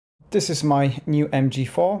This is my new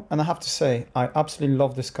MG4 and I have to say I absolutely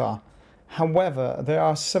love this car. However, there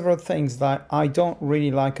are several things that I don't really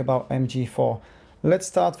like about MG4. Let's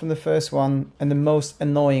start from the first one and the most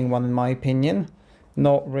annoying one in my opinion,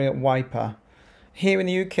 no rear wiper. Here in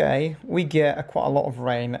the UK we get quite a lot of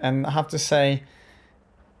rain and I have to say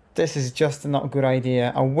this is just not a good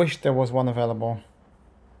idea. I wish there was one available.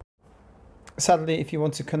 Sadly, if you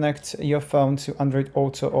want to connect your phone to Android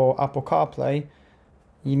Auto or Apple CarPlay,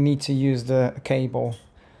 you need to use the cable.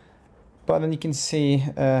 But then you can see,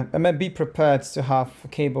 and be prepared to have a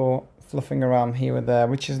cable fluffing around here and there,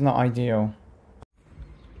 which is not ideal.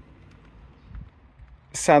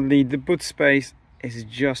 Sadly, the boot space is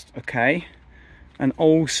just okay. And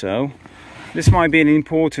also, this might be an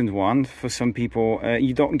important one for some people.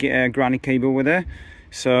 You don't get a granny cable with it.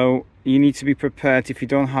 So you need to be prepared, if you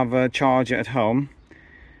don't have a charger at home,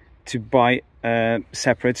 to buy a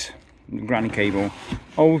separate granny cable.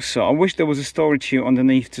 Also, I wish there was a storage here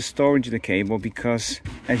underneath to storage the cable, because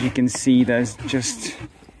as you can see there's just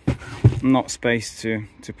not space to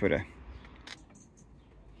put it.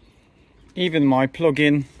 Even my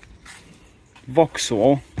plug-in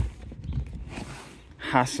Vauxhall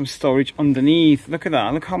has some storage underneath. Look at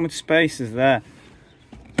that, look how much space is there.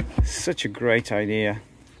 Such a great idea.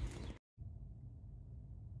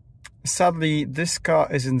 Sadly, this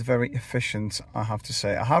car isn't very efficient, I have to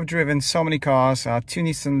say. I have driven so many cars, two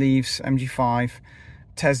Nissan Leafs, MG5,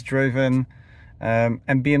 test driven, and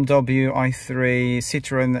BMW i3,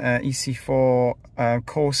 Citroen EC4,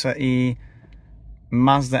 Corsa E,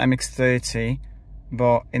 Mazda MX-30,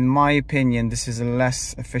 but in my opinion this is a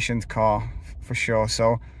less efficient car for sure.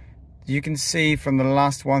 So you can see from the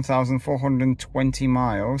last 1,420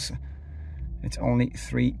 miles, it's only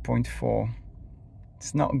 3.4.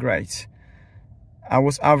 It's not great. I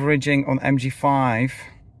was averaging on MG5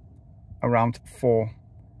 around 4.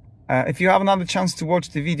 If you haven't had a chance to watch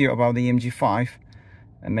the video about the MG5,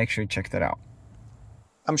 make sure you check that out.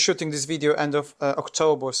 I'm shooting this video end of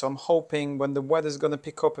October, so I'm hoping when the weather's going to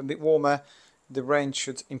pick up a bit warmer, the range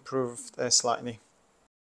should improve slightly.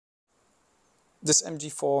 This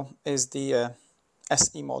MG4 is the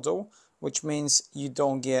SE model, which means you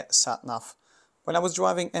don't get SAT Nav. When I was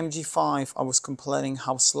driving MG5, I was complaining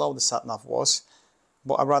how slow the SAT Nav was,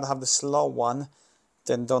 but I'd rather have the slow one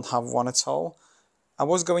than don't have one at all. I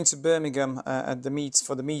was going to Birmingham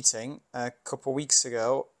for the meeting a couple of weeks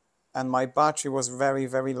ago, and my battery was very,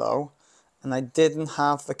 very low, and I didn't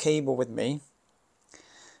have the cable with me.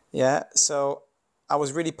 Yeah, so I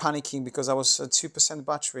was really panicking because I was at 2%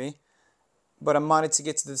 battery, but I managed to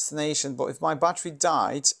get to the destination. But if my battery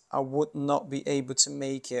died, I would not be able to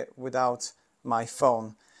make it without my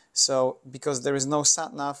phone. So because there is no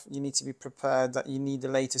sat nav, you need to be prepared that you need the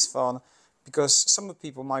latest phone, because some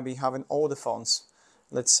people might be having older phones,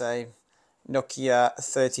 let's say Nokia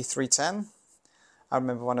 3310. I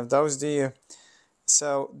remember one of those, do you?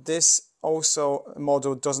 So this also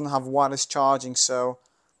model doesn't have wireless charging, so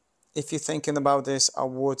if you're thinking about this, I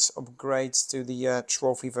would upgrade to the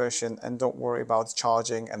trophy version and don't worry about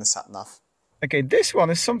charging and the sat nav. Okay, this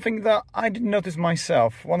one is something that I didn't notice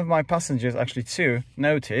myself. One of my passengers, actually two,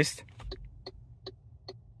 noticed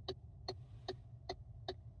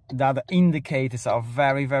that the indicators are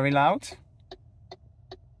very, very loud.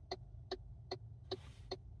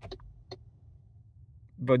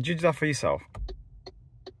 But judge that for yourself.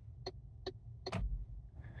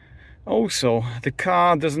 Also, the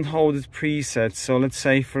car doesn't hold its presets. So let's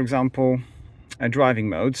say, for example, driving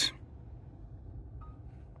modes.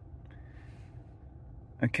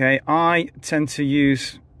 Okay, I tend to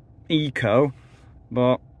use eco,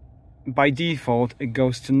 but by default it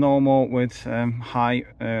goes to normal with high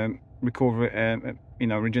recovery,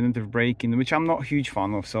 regenerative braking, which I'm not a huge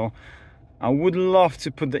fan of. So I would love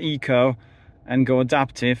to put the eco and go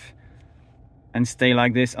adaptive and stay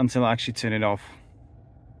like this until I actually turn it off.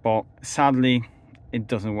 But sadly, it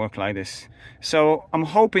doesn't work like this. So I'm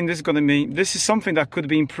hoping this is something that could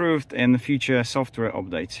be improved in the future software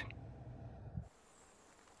update.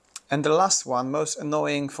 And the last one, most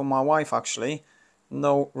annoying for my wife actually,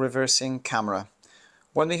 no reversing camera.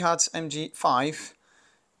 When we had MG5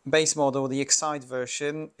 base model, the Excite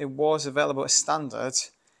version, it was available as standard.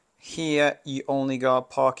 Here you only got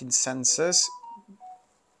parking sensors,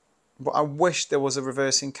 but I wish there was a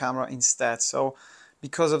reversing camera instead. So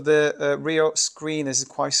because of the rear screen is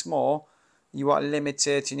quite small, you are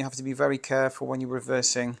limited and you have to be very careful when you're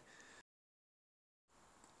reversing.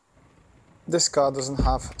 This car doesn't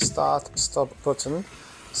have start stop button,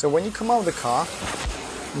 so when you come out of the car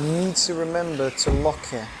you need to remember to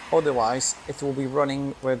lock it, otherwise it will be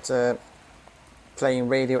running with playing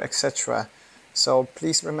radio, etc. So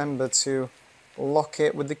please remember to lock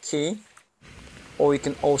it with the key, or you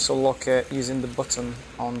can also lock it using the button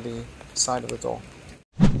on the side of the door.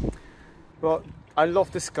 But I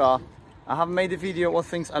love this car. I have made a video of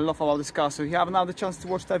things I love about this car, so if you haven't had the chance to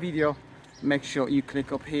watch that video, make sure you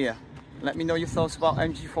click up here. Let me know your thoughts about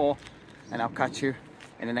MG4, and I'll catch you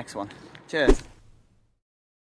in the next one. Cheers.